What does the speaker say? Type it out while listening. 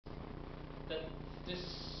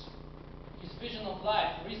his vision of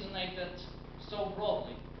life resonated so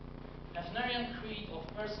broadly. Hefnerian creed of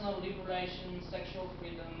personal liberation, sexual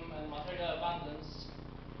freedom, and material abundance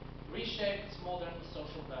reshaped modern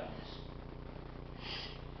social values.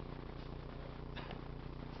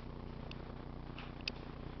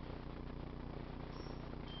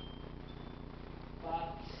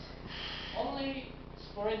 But only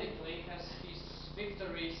sporadically has his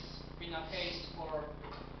victories been a case for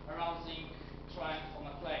arousing triumphal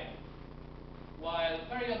acclaim. While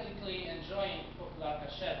periodically enjoying popular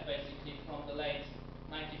cachet basically from the late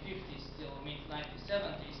 1950s till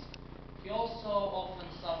mid-1970s, he also often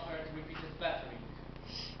suffered repeated battering.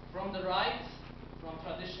 From the right, from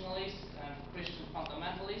traditionalists and Christian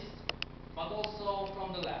fundamentalists, but also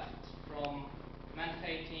from the left, from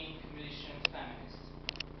man-hating, militant feminists.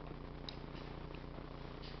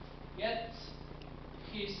 Yet,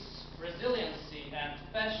 his resiliency and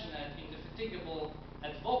passionate, indefatigable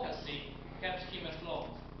advocacy kept him afloat.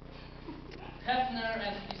 Hefner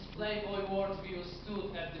and his Playboy worldview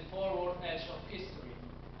stood at the forward edge of history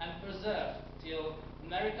and preserved till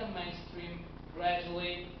American mainstream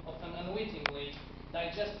gradually, often unwittingly,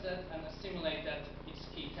 digested and assimilated its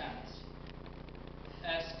key tenets.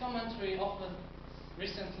 As commentary often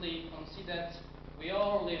recently considered, we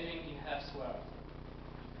are living in Hef's world.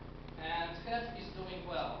 And Hef is doing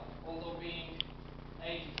well, although being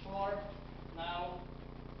 84 now,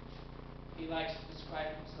 he likes to describe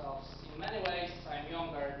himself. In many ways, I'm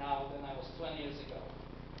younger now than I was 20 years ago.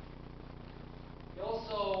 He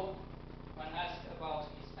also, when asked about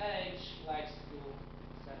his age, likes to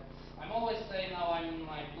say, I'm always saying now I'm in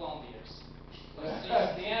my blonde years. So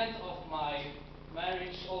since the end of my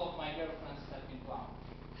marriage, all of my girlfriends have been blonde.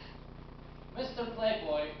 Mr.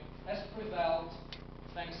 Playboy has prevailed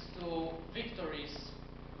thanks to victories,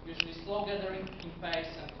 usually slow gathering in pace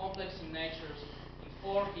and complex in nature, in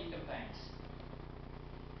 4 key campaigns.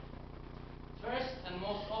 First and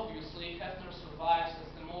most obviously, Hefner survives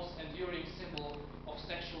as the most enduring symbol of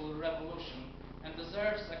sexual revolution and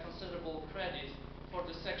deserves a considerable credit for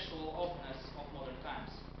the sexual openness of modern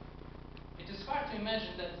times. It is hard to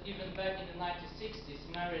imagine that even back in the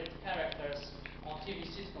 1960s, married characters on TV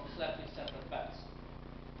sitcoms slept in separate beds.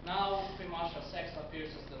 Now, premarital sex appears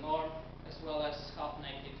as the norm, as well as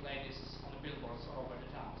half-naked ladies on the billboards all over the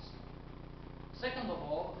towns. Second of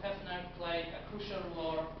all, Hefner played a crucial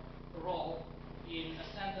role in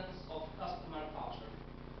ascendance of customer culture.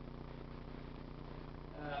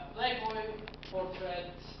 Playboy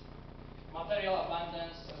portrayed material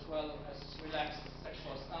abundance as well as relaxed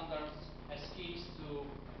sexual standards as keys to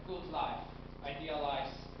a good life,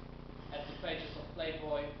 idealized at the pages of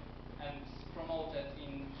Playboy and promoted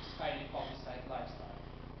in highly publicized lifestyle.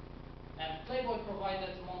 And Playboy provided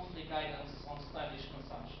monthly guidance on stylish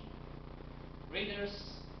consumption. Readers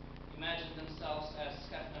imagined themselves as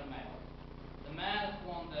Hefner male, the man who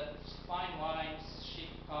wanted fine wines, chic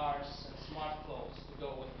cars, and smart clothes to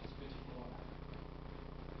go with his beautiful woman.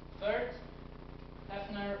 Third,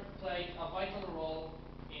 Hefner played a vital role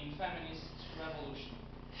in feminist revolution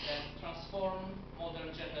that transformed modern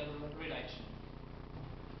gender relations.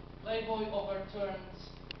 Playboy overturned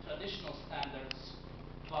traditional standards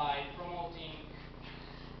by promoting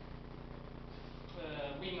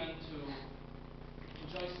women to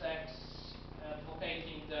enjoy sex,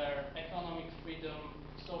 advocating their economic freedom,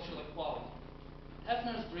 social equality.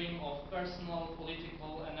 Hefner's dream of personal,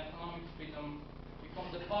 political, and economic freedom become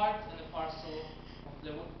the part and the parcel of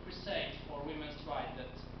the crusade for women's rights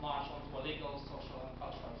that march onto a legal, social, and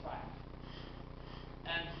cultural triumph.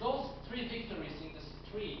 And those 3 victories in these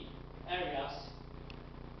 3 areas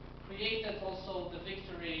created also the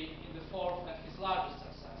victory in the 4th and his largest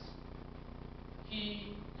success.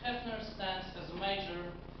 Hefner stands as a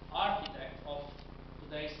major architect of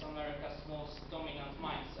today's America's most dominant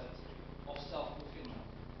mindset of self-fulfillment.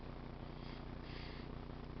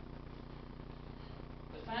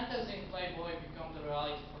 The fantasy in Playboy became the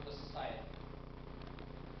reality for the society.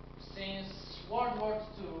 Since World War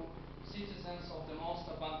II, citizens of the most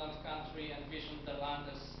abundant country envisioned the land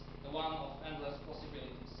as the one of endless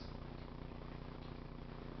possibilities.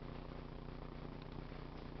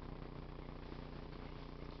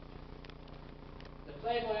 The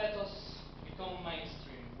Playboy ethos became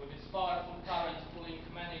mainstream, with its powerful current pulling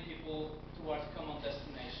many people towards common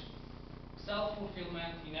destination.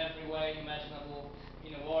 Self-fulfillment in every way imaginable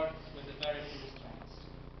in a world with the very few restraints.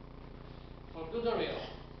 For good or ill,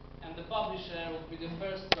 and the publisher would be the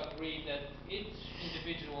first to agree that each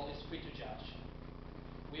individual is free to judge.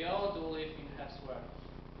 We all do live in Hef's world,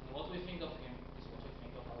 and what we think of him